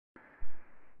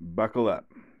Buckle up.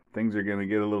 Things are going to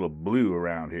get a little blue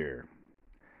around here.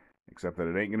 Except that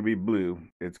it ain't going to be blue,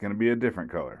 it's going to be a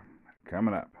different color.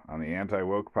 Coming up on the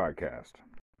Anti-Woke Podcast.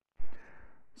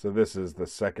 So this is the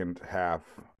second half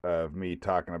of me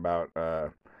talking about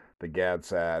the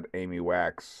GADSAD Amy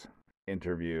Wax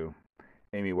interview.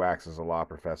 Amy Wax is a law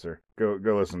professor. Go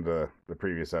listen to the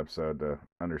previous episode to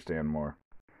understand more.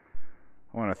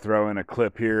 I want to throw in a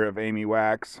clip here of Amy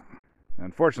Wax.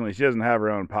 Unfortunately, she doesn't have her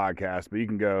own podcast, but you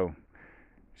can go.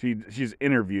 She's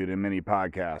interviewed in many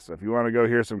podcasts. So if you want to go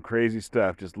hear some crazy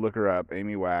stuff, just look her up,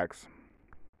 Amy Wax.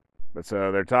 But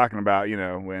so they're talking about,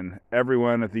 when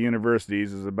everyone at the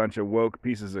universities is a bunch of woke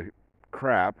pieces of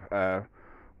crap,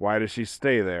 why does she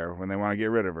stay there when they want to get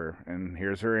rid of her? And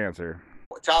here's her answer.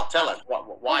 Tell us, why?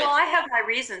 Well, I have my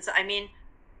reasons. I mean,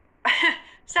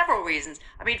 several reasons.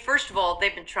 I mean, first of all,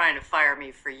 they've been trying to fire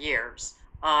me for years,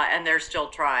 and they're still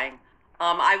trying.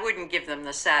 I wouldn't give them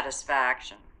the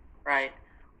satisfaction, right?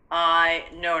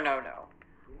 No.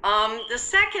 The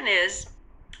second is,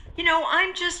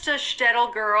 I'm just a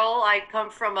shtetl girl. I come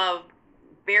from a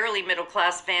barely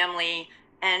middle-class family,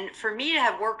 and for me to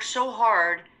have worked so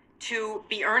hard to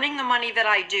be earning the money that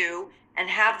I do and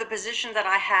have the position that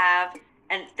I have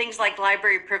and things like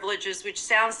library privileges, which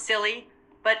sounds silly,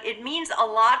 but it means a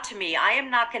lot to me. I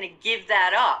am not going to give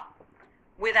that up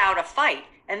without a fight.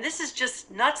 And this is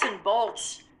just nuts and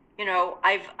bolts.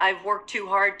 I've worked too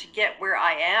hard to get where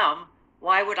I am.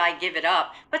 Why would I give it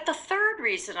up? But the third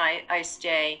reason I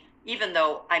stay, even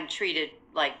though I'm treated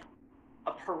like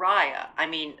a pariah, I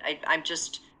mean, I'm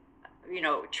just,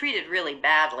 treated really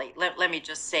badly. Let me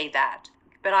just say that.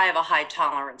 But I have a high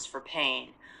tolerance for pain.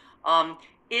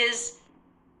 Is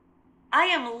I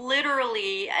am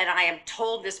literally, and I am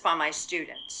told this by my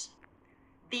students,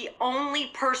 the only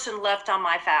person left on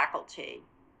my faculty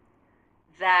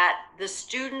that the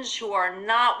students who are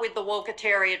not with the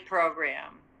Wokeitarian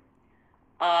program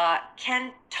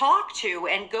can talk to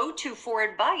and go to for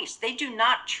advice. They do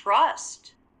not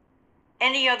trust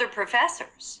any other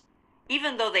professors,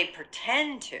 even though they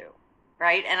pretend to,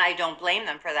 right? And I don't blame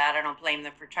them for that. I don't blame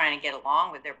them for trying to get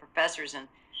along with their professors and,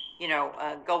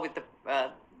 go with the,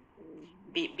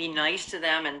 be nice to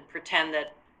them and pretend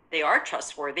that they are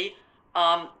trustworthy.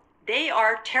 They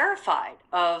are terrified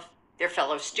of their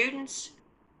fellow students,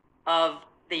 of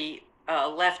the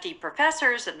lefty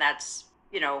professors, and that's,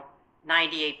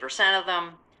 98% of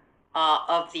them,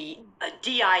 of the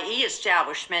DIE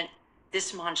establishment,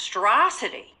 this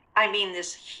monstrosity. I mean,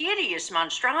 this hideous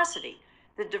monstrosity,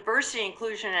 the diversity,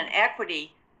 inclusion, and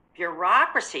equity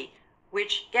bureaucracy,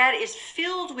 which is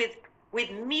filled with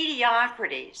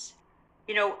mediocrities.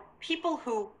 People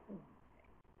who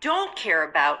don't care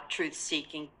about truth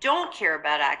seeking, don't care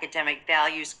about academic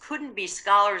values, couldn't be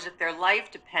scholars if their life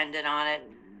depended on it,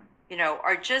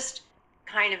 are just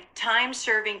kind of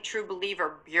time-serving true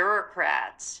believer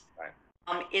bureaucrats.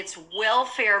 Right. It's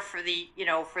welfare for the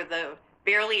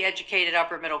barely educated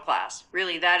upper middle class.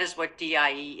 Really, that is what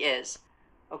DIE is.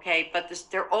 Okay, but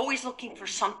they're always looking for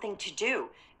something to do.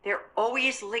 They're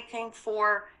always looking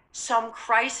for some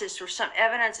crisis or some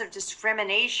evidence of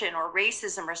discrimination or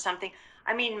racism or something.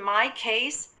 I mean, my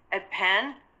case at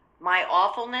Penn, my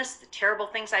awfulness, the terrible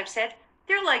things I've said,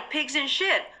 they're like pigs in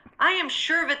shit. I am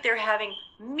sure that they're having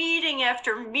meeting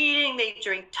after meeting. They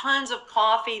drink tons of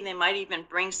coffee. They might even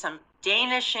bring some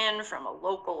Danish in from a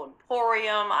local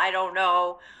emporium. I don't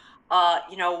know.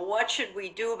 What should we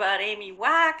do about Amy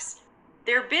Wax?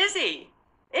 They're busy.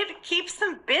 It keeps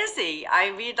them busy.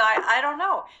 I mean, I don't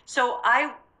know. So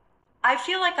I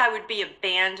feel like I would be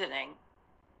abandoning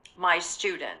my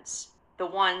students, the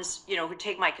ones, who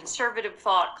take my conservative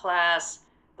thought class,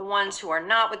 the ones who are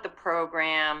not with the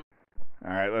program. All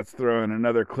right, let's throw in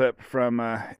another clip from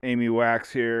Amy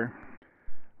Wax here.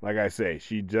 Like I say,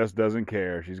 she just doesn't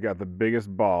care. She's got the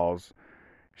biggest balls.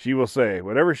 She will say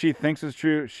whatever she thinks is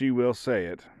true, she will say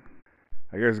it.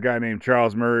 Like there's a guy named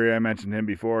Charles Murray. I mentioned him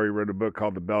before. He wrote a book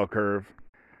called The Bell Curve.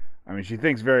 I mean, she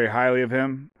thinks very highly of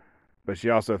him, but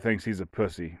she also thinks he's a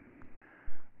pussy,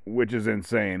 which is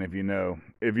insane. If you know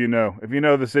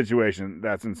the situation,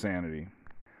 that's insanity.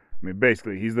 I mean,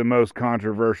 basically, he's the most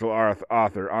controversial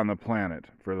author on the planet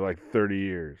for like 30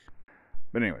 years.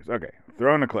 But anyways, okay,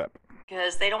 throw in a clip.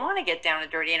 Because they don't want to get down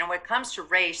and dirty. And when it comes to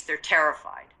race, they're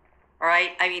terrified. All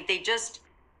right? I mean, they just,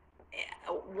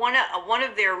 one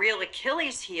of their real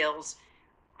Achilles heels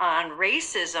on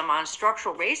racism, on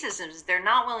structural racism, is they're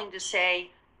not willing to say,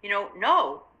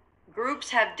 no, groups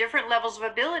have different levels of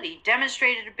ability,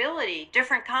 demonstrated ability,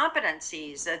 different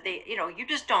competencies. You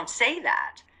just don't say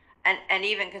that. And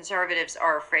even conservatives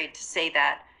are afraid to say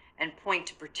that. and point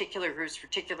to particular groups,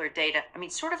 particular data. I mean,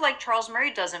 sort of like Charles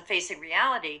Murray does in Facing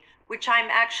Reality, which I'm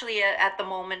actually at the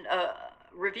moment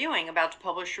reviewing, about to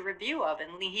publish a review of.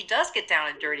 And he does get down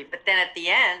and dirty, but then at the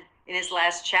end, in his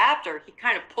last chapter, he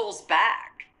kind of pulls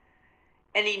back.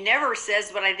 And he never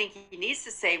says what I think he needs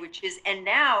to say, which is, and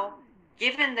now,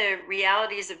 given the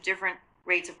realities of different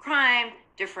rates of crime,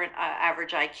 different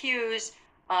average IQs,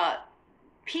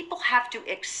 people have to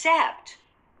accept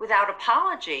without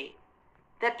apology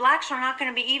that blacks are not going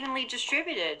to be evenly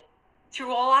distributed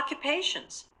through all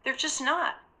occupations. They're just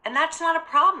not. And that's not a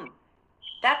problem.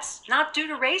 That's not due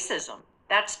to racism.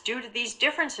 That's due to these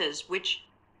differences, which,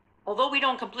 although we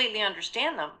don't completely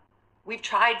understand them, we've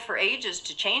tried for ages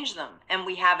to change them and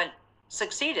we haven't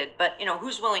succeeded. But,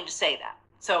 who's willing to say that?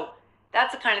 So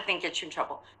that's the kind of thing that gets you in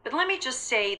trouble. But let me just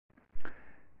say.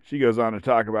 She goes on to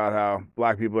talk about how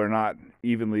black people are not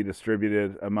evenly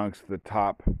distributed amongst the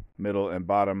top, middle, and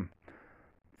bottom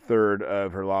third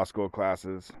of her law school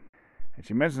classes. And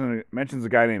she mentions a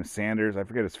guy named Sanders. I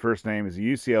forget his first name. He's a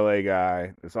UCLA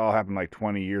guy. This all happened like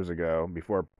 20 years ago,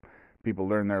 before people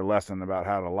learned their lesson about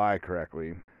how to lie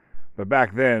correctly. But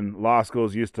back then, law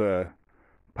schools used to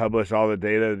publish all the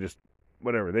data, just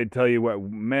whatever. They'd tell you what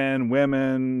men,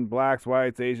 women, blacks,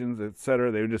 whites, Asians,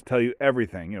 etc. They would just tell you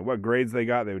everything. What grades they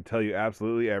got, they would tell you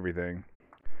absolutely everything.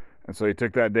 And so he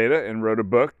took that data and wrote a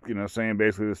book, saying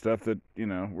basically the stuff that,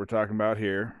 we're talking about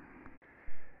here.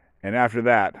 And after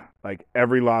that, like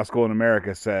every law school in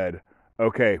America said,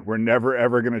 okay, we're never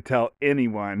ever going to tell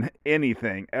anyone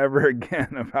anything ever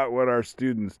again about what our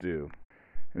students do.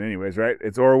 And anyways, right?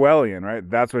 It's Orwellian, right?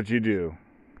 That's what you do.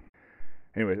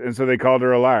 Anyways, and so they called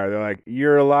her a liar. They're like,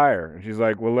 "You're a liar." And she's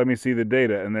like, "Well, let me see the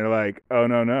data." And they're like, "Oh,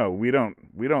 no, we don't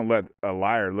let a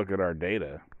liar look at our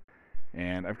data."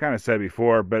 And I've kind of said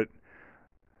before, but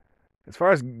as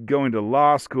far as going to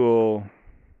law school,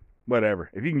 whatever.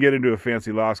 If you can get into a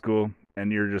fancy law school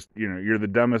and you're just, you're the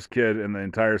dumbest kid in the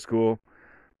entire school,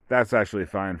 that's actually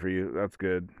fine for you. That's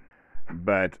good.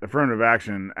 But affirmative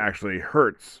action actually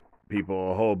hurts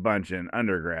people a whole bunch in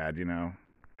undergrad,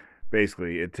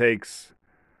 Basically, it takes,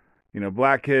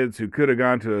 black kids who could have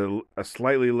gone to a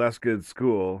slightly less good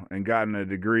school and gotten a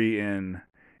degree in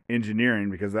engineering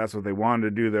because that's what they wanted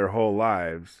to do their whole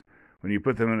lives. When you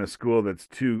put them in a school that's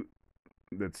too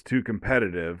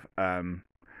competitive,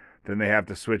 then they have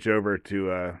to switch over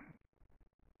to a,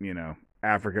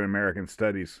 African American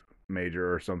studies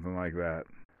major or something like that.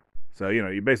 So,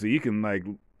 you can like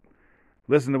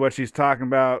listen to what she's talking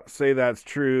about, say that's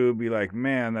true, be like,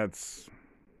 man, that's,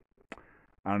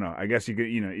 I don't know. I guess you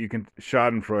can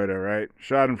Schadenfreude, right?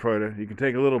 Schadenfreude. You can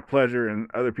take a little pleasure in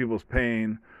other people's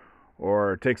pain,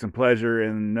 or take some pleasure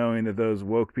in knowing that those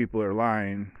woke people are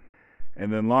lying.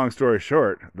 And then, long story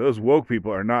short, those woke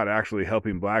people are not actually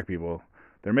helping black people.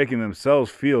 They're making themselves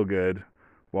feel good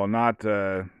while not,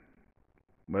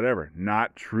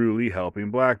 not truly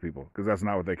helping black people, because that's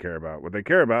not what they care about. What they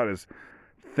care about is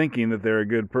thinking that they're a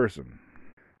good person.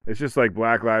 It's just like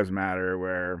Black Lives Matter,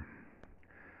 where,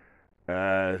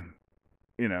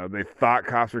 they thought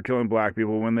cops were killing black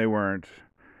people when they weren't.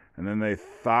 And then they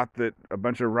thought that a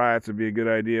bunch of riots would be a good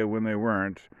idea when they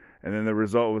weren't. And then the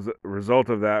result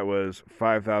of that was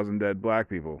 5,000 dead black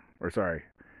people.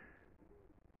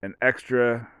 An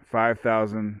extra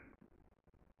 5,000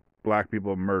 black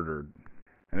people murdered.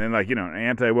 And then, an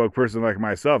anti-woke person like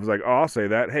myself is like, oh, I'll say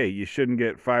that. Hey, you shouldn't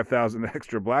get 5,000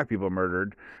 extra black people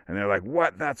murdered. And they're like,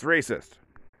 what? That's racist.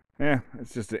 Yeah,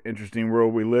 it's just an interesting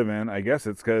world we live in. I guess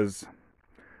it's because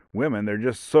women, they're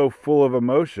just so full of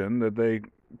emotion that they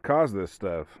cause this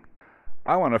stuff.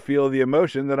 I want to feel the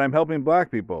emotion that I'm helping black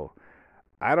people.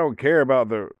 I don't care about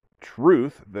the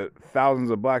truth that thousands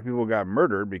of black people got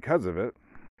murdered because of it.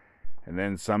 And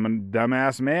then some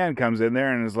dumbass man comes in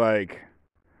there and is like,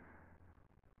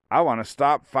 I want to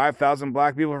stop 5,000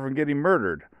 black people from getting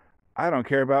murdered. I don't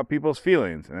care about people's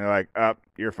feelings. And they're like,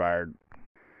 you're fired.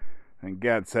 And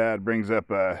Gad Saad brings up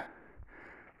a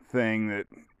thing that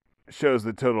shows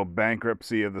the total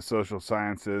bankruptcy of the social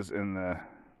sciences in the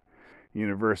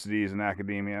universities and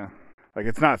academia. Like,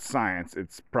 it's not science,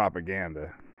 it's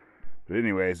propaganda. But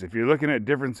anyways, if you're looking at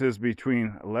differences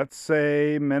between, let's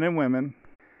say, men and women,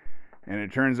 and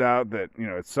it turns out that,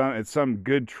 it's some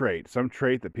good trait, some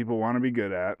trait that people want to be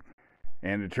good at,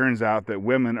 and it turns out that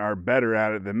women are better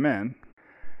at it than men,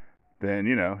 then,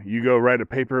 you go write a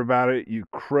paper about it, you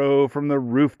crow from the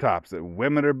rooftops that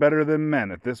women are better than men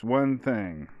at this one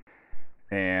thing.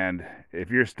 And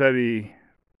if your study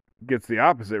gets the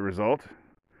opposite result,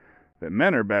 that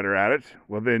men are better at it,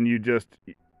 well, then you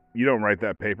don't write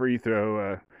that paper. You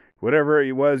throw whatever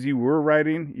it was you were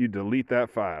writing, you delete that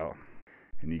file.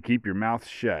 And you keep your mouth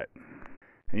shut.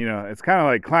 And, it's kind of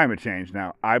like climate change.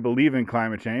 Now, I believe in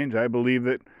climate change. I believe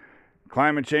that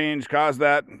climate change caused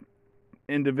that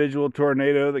individual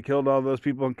tornado that killed all those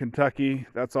people in Kentucky.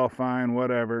 That's all fine,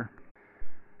 whatever.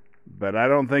 But I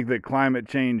don't think that climate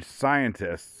change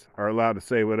scientists are allowed to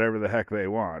say whatever the heck they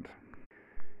want.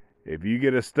 If you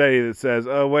get a study that says,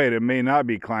 oh, wait, it may not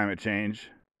be climate change,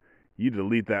 you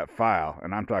delete that file.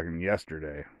 And I'm talking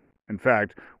yesterday. In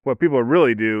fact, what people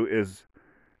really do is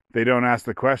they don't ask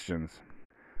the questions.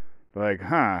 They're like,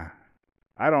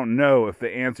 I don't know if the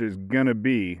answer is going to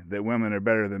be that women are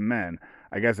better than men.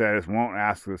 I guess I just won't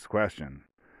ask this question.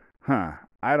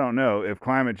 I don't know if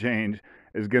climate change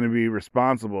is going to be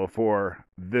responsible for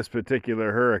this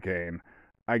particular hurricane.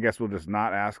 I guess we'll just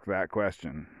not ask that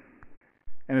question.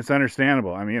 And it's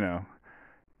understandable. I mean,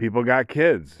 people got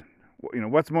kids.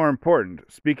 What's more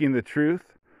important, speaking the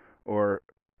truth or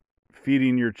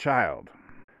feeding your child?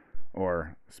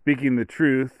 Or speaking the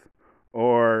truth,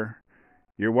 or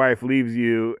your wife leaves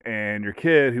you and your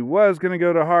kid, who was going to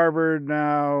go to Harvard,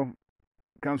 now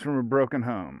comes from a broken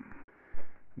home.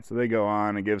 And so they go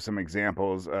on and give some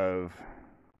examples of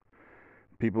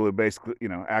people who basically,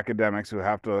 academics who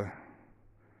have to,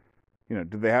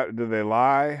 do they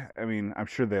lie? I mean, I'm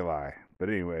sure they lie. But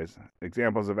anyways,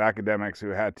 examples of academics who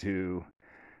had to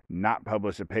not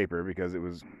publish a paper because it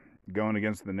was going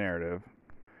against the narrative,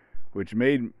 which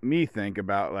made me think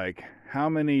about, like, how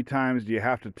many times do you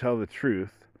have to tell the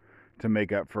truth to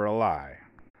make up for a lie?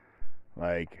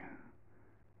 Like,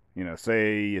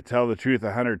 say you tell the truth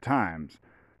 100 times.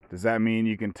 Does that mean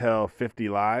you can tell 50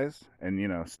 lies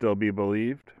and, still be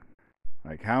believed?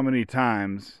 Like, how many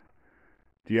times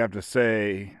do you have to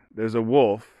say there's a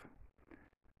wolf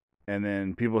and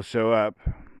then people show up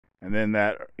and then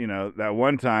that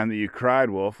one time that you cried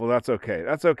wolf, well, that's okay.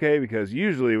 That's okay because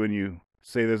usually when you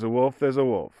say there's a wolf, there's a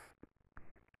wolf.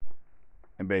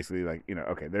 And basically, like,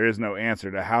 okay, there is no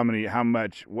answer to how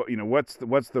much, what's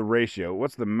the ratio?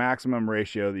 What's the maximum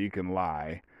ratio that you can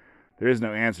lie? There is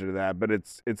no answer to that, but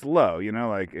it's low,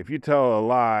 like if you tell a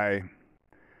lie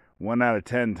 1 out of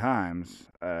 10 times,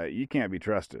 you can't be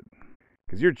trusted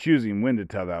because you're choosing when to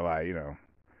tell that lie,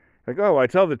 Like, oh, I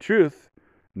tell the truth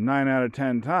 9 out of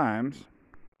 10 times.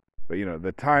 But,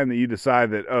 the time that you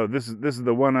decide that, oh, this is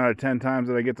the 1 out of 10 times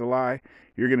that I get to lie,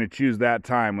 you're going to choose that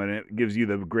time when it gives you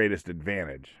the greatest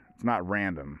advantage. It's not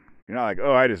random. You're not like,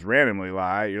 oh, I just randomly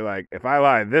lie. You're like, if I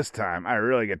lie this time, I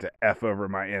really get to F over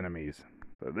my enemies.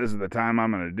 So this is the time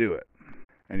I'm going to do it.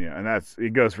 And, and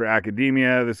it goes for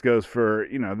academia. This goes for,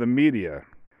 the media.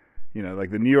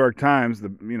 Like the New York Times, the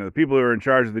people who are in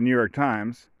charge of the New York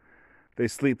Times, they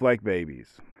sleep like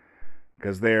babies.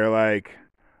 Because they're like,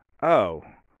 oh,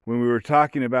 when we were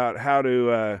talking about how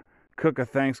to cook a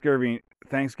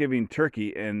Thanksgiving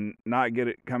turkey and not get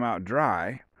it come out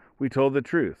dry, we told the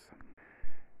truth.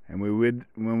 And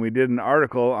when we did an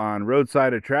article on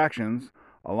roadside attractions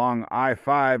along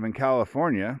I-5 in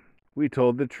California, we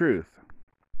told the truth.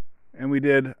 And we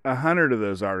did 100 of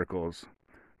those articles.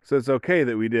 So it's okay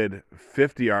that we did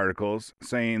 50 articles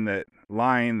lying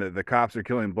that the cops are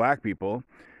killing black people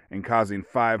and causing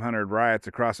 500 riots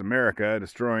across America,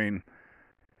 destroying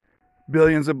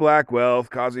billions of black wealth,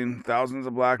 causing thousands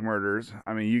of black murders.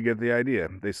 I mean, you get the idea.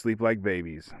 They sleep like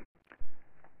babies.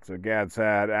 So Gad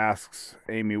Sad asks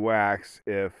Amy Wax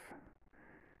if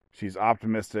she's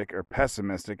optimistic or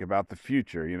pessimistic about the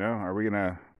future.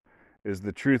 Is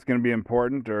the truth going to be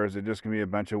important, or is it just going to be a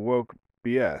bunch of woke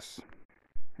BS?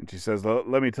 And she says,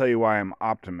 let me tell you why I'm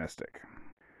optimistic.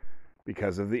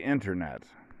 Because of the internet.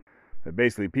 That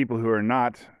basically people who are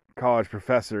not college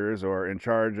professors or in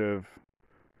charge of,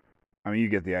 you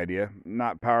get the idea,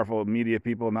 not powerful media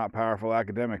people, not powerful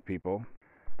academic people.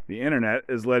 The internet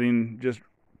is letting just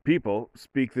people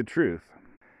speak the truth.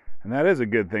 And that is a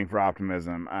good thing for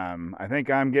optimism. I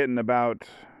think I'm getting about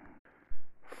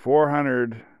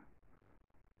 400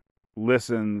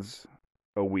 listens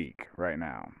a week right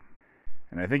now.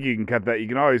 And I think you can cut that. You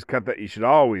can always cut that. You should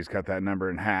always cut that number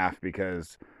in half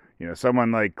because,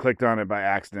 someone like clicked on it by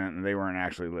accident and they weren't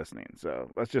actually listening.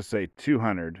 So let's just say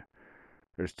 200.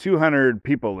 There's 200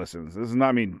 people listens. This does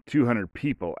not mean 200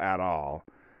 people at all,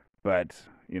 but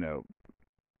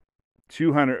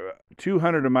 200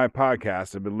 of my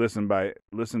podcasts have been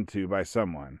listened to by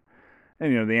someone.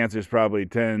 And the answer is probably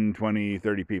 10, 20,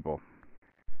 30 people.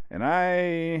 And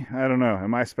I don't know,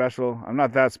 am I special? I'm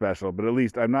not that special, but at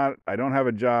least I don't have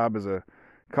a job as a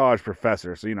college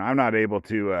professor. So, I'm not able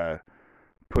to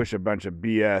push a bunch of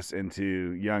BS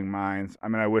into young minds. I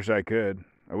mean, I wish I could.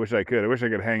 I wish I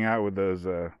could hang out with those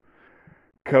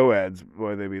co-eds.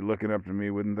 Boy, they'd be looking up to me,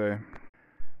 wouldn't they?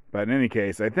 But in any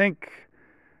case, I think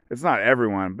it's not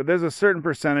everyone, but there's a certain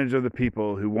percentage of the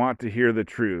people who want to hear the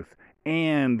truth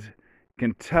and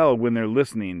can tell when they're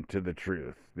listening to the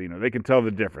truth. They can tell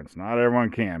the difference. Not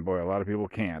everyone can. Boy, a lot of people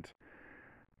can't.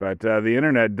 But the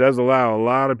internet does allow a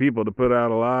lot of people to put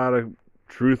out a lot of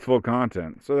truthful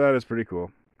content. So that is pretty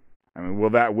cool. I mean,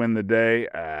 will that win the day?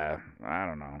 I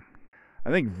don't know. I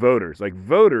think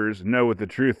voters know what the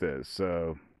truth is.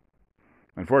 So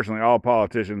unfortunately, all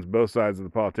politicians, both sides of the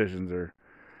politicians, are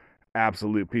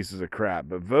absolute pieces of crap.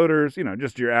 But voters,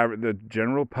 just your average, the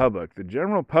general public,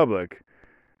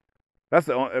 that's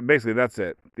that's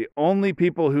it. The only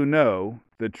people who know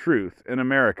the truth in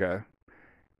America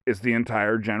is the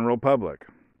entire general public,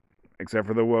 except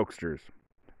for the wokesters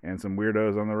and some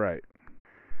weirdos on the right.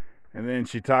 And then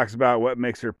she talks about what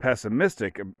makes her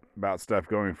pessimistic about stuff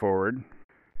going forward.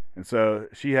 And so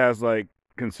she has like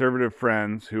conservative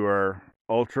friends who are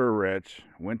ultra rich,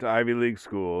 went to Ivy League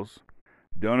schools,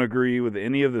 don't agree with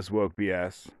any of this woke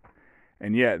BS,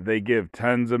 and yet they give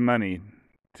tons of money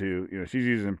to, she's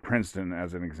using Princeton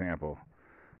as an example.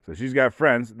 So she's got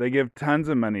friends, they give tons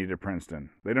of money to Princeton.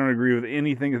 They don't agree with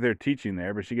anything that they're teaching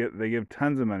there, but they give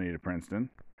tons of money to Princeton.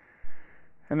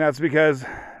 And that's because,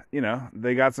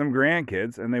 they got some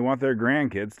grandkids and they want their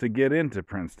grandkids to get into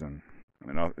Princeton.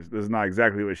 This is not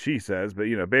exactly what she says, but,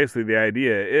 basically the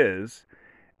idea is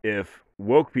if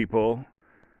woke people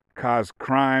cause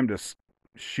crime to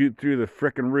shoot through the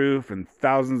frickin' roof and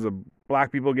thousands of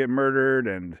black people get murdered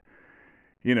and,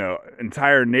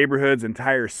 entire neighborhoods,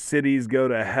 entire cities go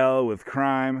to hell with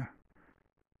crime,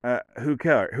 who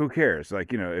cares?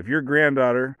 Like, if your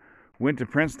granddaughter went to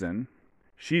Princeton,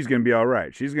 she's going to be all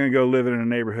right. She's going to go live in a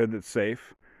neighborhood that's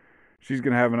safe. She's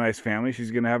going to have a nice family. She's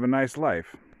going to have a nice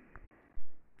life.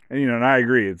 And, and I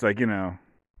agree. It's like,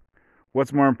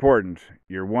 what's more important,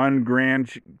 your one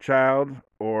grandchild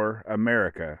or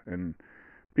America? And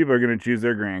people are going to choose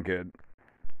their grandkid.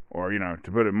 Or,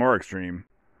 to put it more extreme,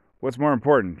 what's more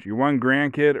important, your one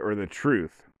grandkid or the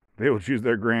truth? They will choose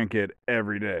their grandkid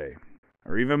every day.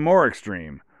 Or even more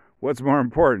extreme, what's more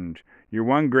important, your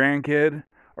one grandkid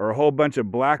or a whole bunch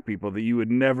of black people that you would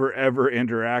never ever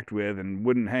interact with and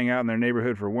wouldn't hang out in their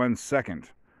neighborhood for 1 second?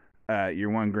 Your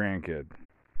one grandkid.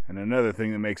 And another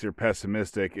thing that makes her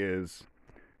pessimistic is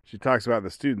she talks about the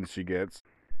students she gets,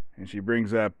 and she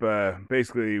brings up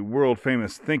basically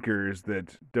world-famous thinkers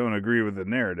that don't agree with the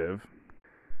narrative.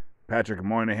 Patrick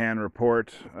Moynihan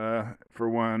report, for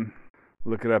one.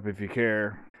 Look it up if you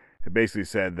care. It basically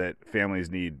said that families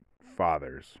need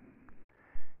fathers.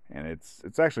 And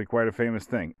it's actually quite a famous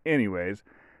thing. Anyways,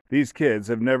 these kids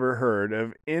have never heard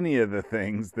of any of the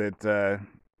things that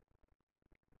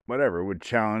would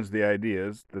challenge the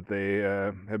ideas that they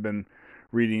have been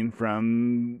reading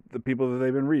from the people that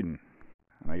they've been reading.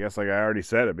 And I guess like I already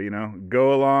said it, but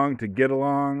go along to get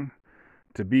along,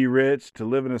 to be rich, to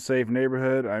live in a safe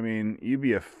neighborhood. I mean, you'd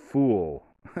be a fool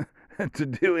to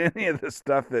do any of the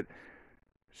stuff that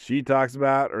she talks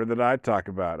about or that I talk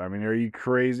about. I mean, are you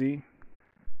crazy?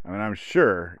 I mean, I'm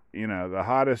sure, the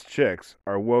hottest chicks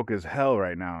are woke as hell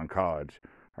right now in college.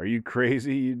 Are you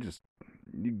crazy?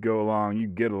 You go along, you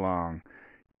get along.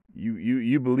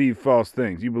 You believe false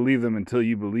things. You believe them until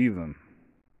you believe them.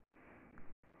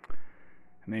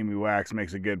 And Amy Wax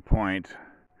makes a good point.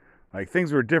 Like,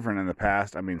 things were different in the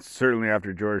past. I mean, certainly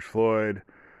after George Floyd,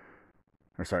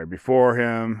 before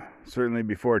him, certainly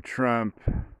before Trump,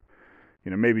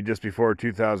 maybe just before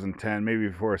 2010, maybe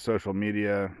before social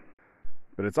media.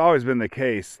 But it's always been the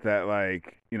case that,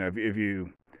 like, if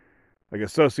you, like a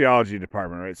sociology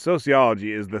department, right?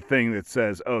 Sociology is the thing that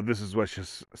says, oh, this is what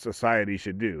society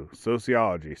should do.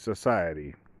 Sociology,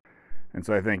 society. And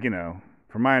so I think,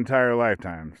 for my entire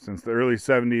lifetime, since the early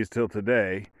 70s till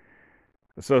today,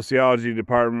 the sociology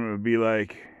department would be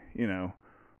like,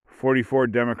 44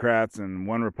 Democrats and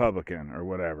 1 Republican or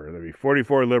whatever. There'd be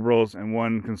 44 liberals and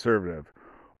 1 conservative,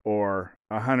 or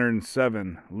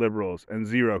 107 liberals and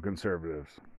 0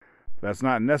 conservatives. That's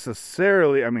not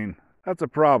necessarily, that's a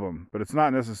problem, but it's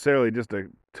not necessarily just a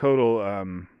total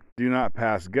do not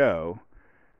pass go.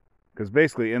 Because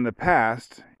basically in the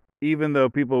past, even though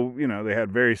people, they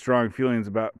had very strong feelings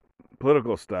about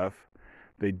political stuff,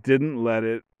 they didn't let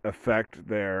it affect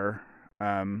their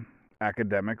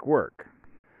academic work.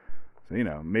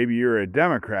 So, maybe you're a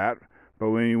Democrat,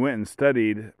 but when you went and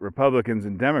studied Republicans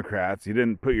and Democrats, you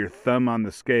didn't put your thumb on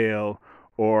the scale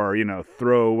or,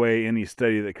 throw away any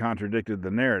study that contradicted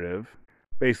the narrative.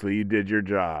 Basically, you did your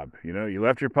job. You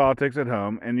left your politics at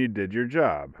home and you did your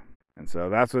job. And so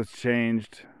that's what's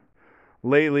changed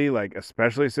lately, like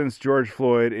especially since George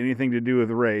Floyd, anything to do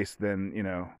with race, then,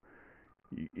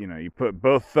 you put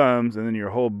both thumbs and then your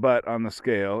whole butt on the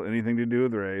scale, anything to do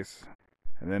with race.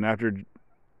 And then after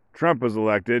Trump was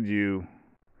elected, you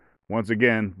once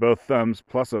again both thumbs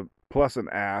plus an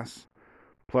ass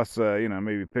plus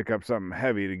maybe pick up something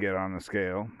heavy to get on the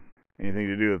scale. Anything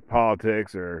to do with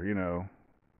politics or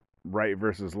right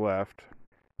versus left.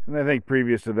 And I think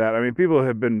previous to that, I mean, people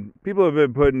have been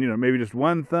putting maybe just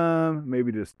one thumb,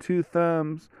 maybe just two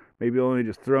thumbs, maybe only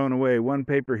just throwing away one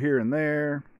paper here and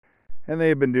there. And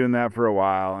they've been doing that for a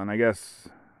while. And I guess,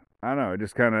 I don't know, it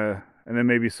just kind of, and then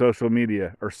maybe social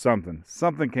media or something.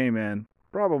 Something came in,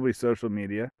 probably social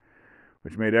media,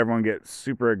 which made everyone get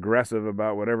super aggressive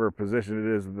about whatever position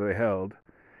it is that they held.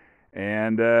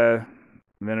 And then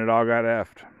it all got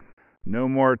effed. No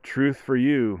more truth for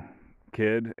you,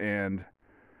 kid. And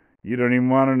you don't even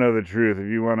want to know the truth. If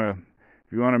you want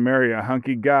to marry a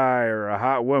hunky guy or a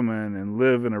hot woman and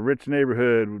live in a rich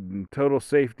neighborhood in total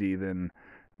safety, then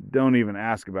don't even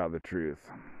ask about the truth.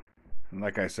 And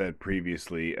like I said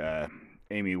previously,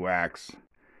 Amy Wax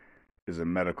is a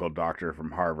medical doctor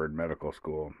from Harvard Medical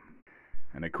School.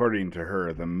 And according to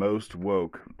her, the most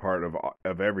woke part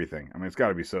of everything, I mean, it's got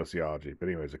to be sociology, but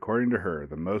anyways, according to her,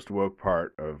 the most woke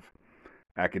part of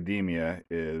academia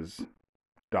is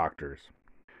doctors.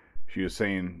 She was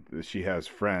saying that she has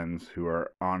friends who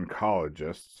are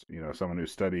oncologists, someone who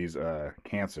studies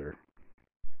cancer,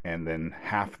 and then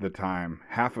half the time,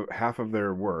 half of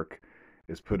their work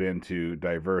is put into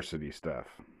diversity stuff.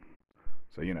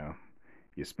 So,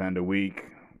 you spend a week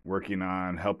working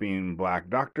on helping black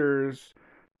doctors,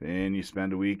 then you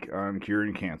spend a week on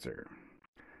curing cancer.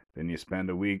 Then you spend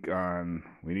a week on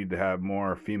we need to have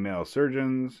more female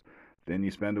surgeons, then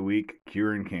you spend a week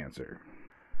curing cancer.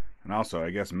 And also, I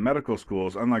guess medical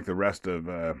schools, unlike the rest of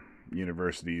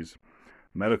universities,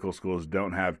 medical schools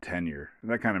don't have tenure. And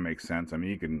that kind of makes sense. I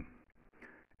mean,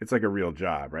 it's like a real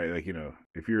job, right? Like,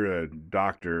 if you're a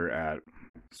doctor at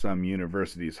some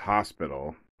university's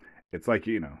hospital, it's like,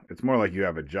 it's more like you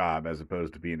have a job as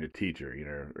opposed to being a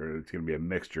teacher, or it's going to be a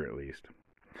mixture at least.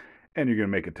 And you're going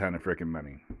to make a ton of freaking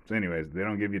money. So anyways, they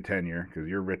don't give you tenure because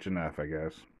you're rich enough, I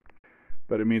guess.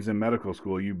 But it means in medical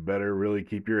school, you better really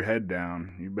keep your head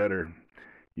down. You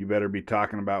better be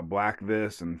talking about black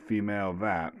this and female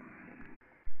that.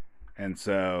 And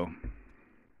so,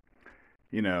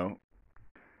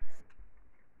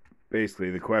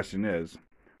 basically the question is,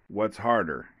 what's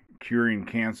harder, curing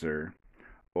cancer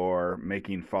or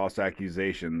making false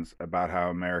accusations about how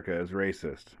America is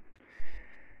racist?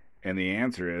 And the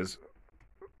answer is,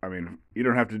 I mean, you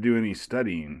don't have to do any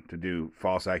studying to do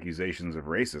false accusations of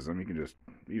racism.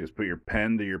 You just put your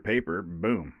pen to your paper,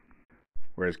 boom.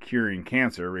 Whereas curing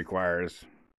cancer requires,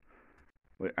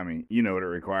 I mean, you know what it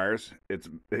requires. It's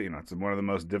one of the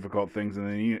most difficult things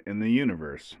in the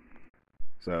universe.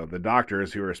 So the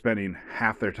doctors who are spending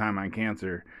half their time on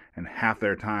cancer and half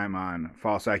their time on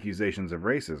false accusations of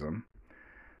racism,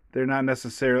 they're not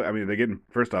necessarily, I mean, they're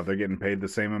getting paid the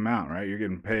same amount, right? You're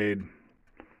getting paid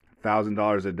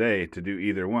 $1,000 a day to do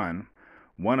either one.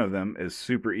 One of them is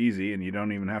super easy and you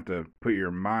don't even have to put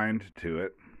your mind to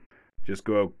it. Just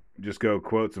go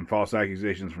quote some false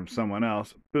accusations from someone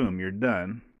else. Boom, you're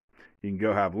done. You can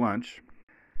go have lunch.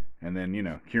 And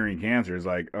then, curing cancer is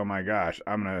like, oh my gosh,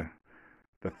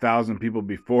 the 1,000 people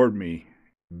before me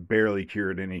barely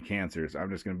cured any cancers.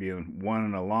 I'm just going to be one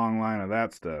in a long line of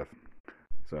that stuff.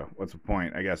 So what's the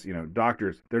point? I guess,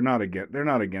 doctors, they're not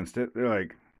against it. They're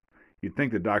like, you'd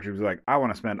think the doctors would be like, I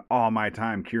want to spend all my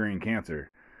time curing cancer.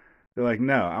 They're like,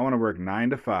 no, I want to work 9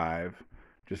 to 5,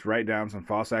 just write down some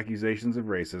false accusations of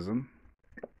racism,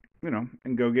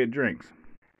 and go get drinks.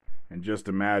 And just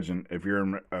imagine if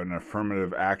you're an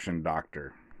affirmative action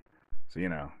doctor. So,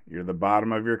 you're the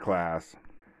bottom of your class.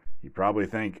 You probably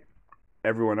think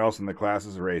everyone else in the class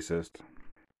is racist.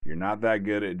 You're not that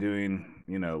good at doing,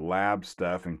 lab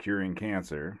stuff and curing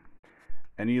cancer.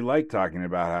 And you like talking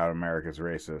about how America's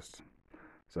racist.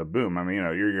 So boom, I mean,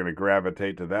 you're going to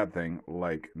gravitate to that thing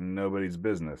like nobody's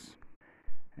business.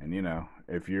 And,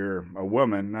 if you're a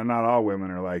woman, now not all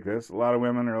women are like this. A lot of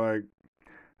women are like,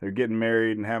 they're getting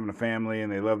married and having a family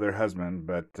and they love their husband,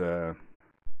 but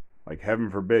like heaven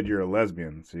forbid you're a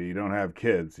lesbian, so you don't have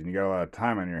kids and you got a lot of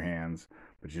time on your hands,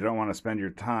 but you don't want to spend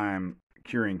your time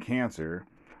curing cancer.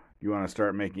 You want to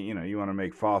start making, you want to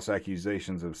make false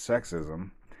accusations of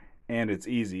sexism, and it's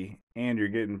easy, and you're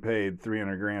getting paid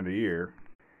 $300,000 a year.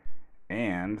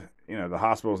 And, the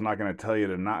hospital's not going to tell you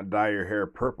to not dye your hair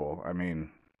purple. I mean,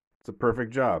 it's a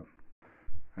perfect job.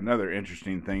 Another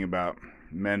interesting thing about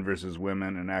men versus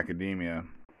women in academia,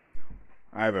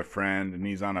 I have a friend and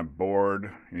he's on a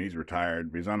board, and he's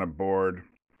retired, but he's on a board.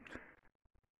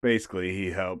 Basically,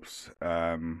 he helps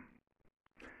an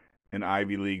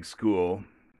Ivy League school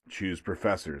choose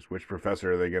professors. Which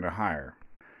professor are they going to hire?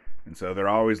 And so they're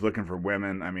always looking for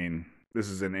women. I mean, this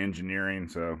is in engineering,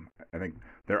 so I think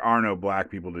there are no black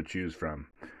people to choose from.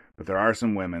 But there are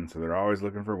some women, so they're always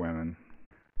looking for women.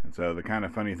 And so the kind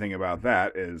of funny thing about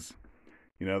that is,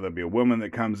 there'll be a woman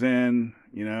that comes in,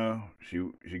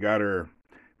 she got her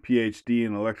PhD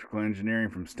in electrical engineering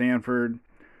from Stanford.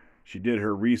 She did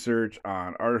her research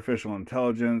on artificial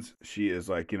intelligence. She is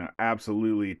like,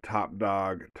 absolutely top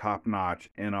dog, top notch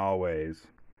in all ways.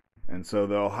 And so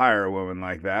they'll hire a woman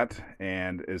like that.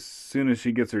 And as soon as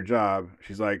she gets her job,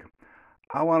 she's like,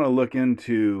 I want to look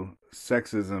into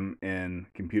sexism in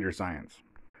computer science.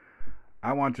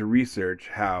 I want to research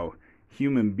how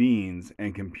human beings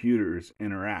and computers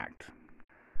interact.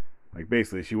 Like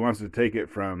basically, she wants to take it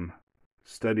from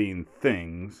studying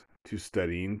things to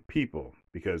studying people,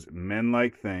 because men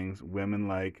like things, women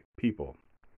like people.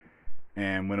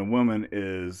 And when a woman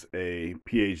is a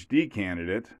PhD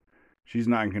candidate, she's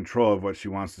not in control of what she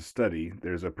wants to study.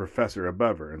 There's a professor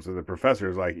above her. And so the professor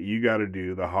is like, you got to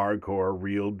do the hardcore,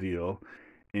 real deal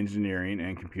engineering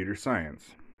and computer science.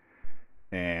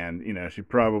 And, she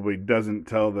probably doesn't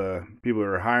tell the people who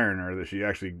are hiring her that she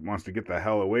actually wants to get the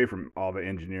hell away from all the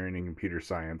engineering and computer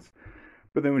science.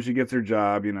 But then when she gets her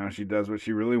job, she does what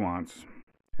she really wants,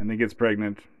 and then gets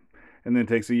pregnant, and then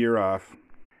takes a year off.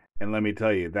 And let me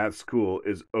tell you, that school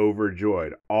is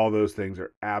overjoyed. All those things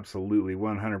are absolutely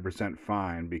 100%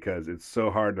 fine, because it's so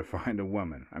hard to find a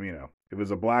woman. I mean, if it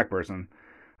was a black person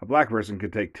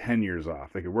could take 10 years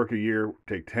off. They could work a year,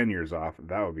 take 10 years off.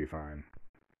 That would be fine.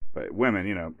 But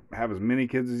women, have as many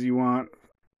kids as you want,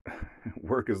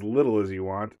 work as little as you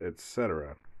want,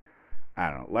 etc. I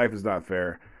don't know. Life is not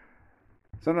fair.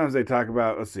 Sometimes they talk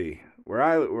about, let's see, where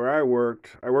I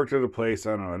worked at a place,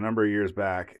 I don't know, a number of years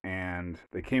back, and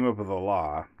they came up with a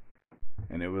law,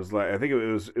 and it was like, I think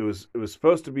it was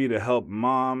supposed to be to help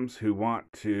moms who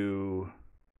want to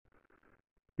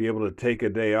be able to take a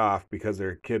day off because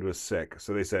their kid was sick.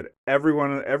 So they said every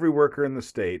worker in the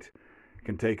state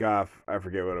can take off, I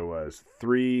forget what it was,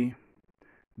 3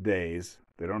 days.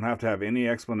 They don't have to have any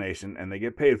explanation, and they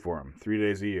get paid for them 3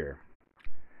 days a year.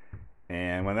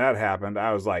 And when that happened,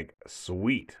 I was like,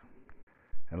 sweet.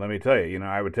 And let me tell you,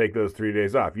 I would take those 3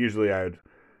 days off. Usually I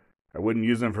wouldn't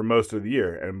use them for most of the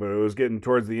year, but it was getting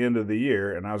towards the end of the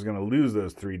year, and I was going to lose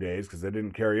those 3 days because they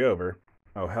didn't carry over.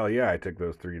 Oh, hell yeah, I took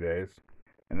those 3 days.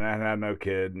 And I had no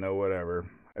kid, no whatever.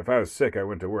 If I was sick, I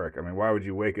went to work. I mean, why would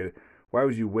you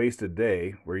waste a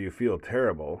day where you feel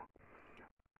terrible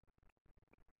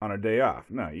on a day off?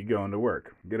 No, you go into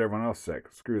work. Get everyone else sick.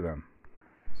 Screw them.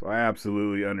 So I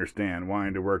absolutely understand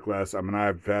wanting to work less. I mean,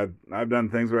 I've done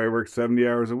things where I work 70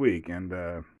 hours a week, and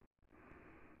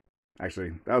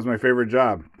actually, that was my favorite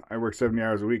job. I worked 70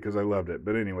 hours a week because I loved it.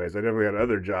 But anyways, I definitely had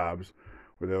other jobs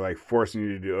where they're like forcing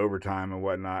you to do overtime and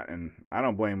whatnot, and I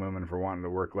don't blame women for wanting to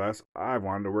work less. I've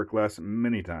wanted to work less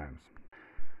many times.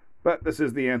 But this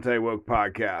is the Anti-Woke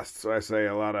Podcast, so I say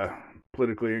a lot of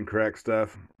politically incorrect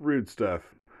stuff, rude stuff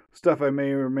I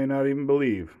may or may not even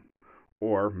believe.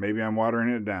 Or maybe I'm watering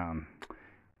it down.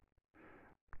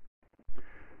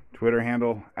 Twitter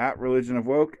handle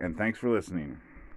 @ReligionOfWoke, and thanks for listening.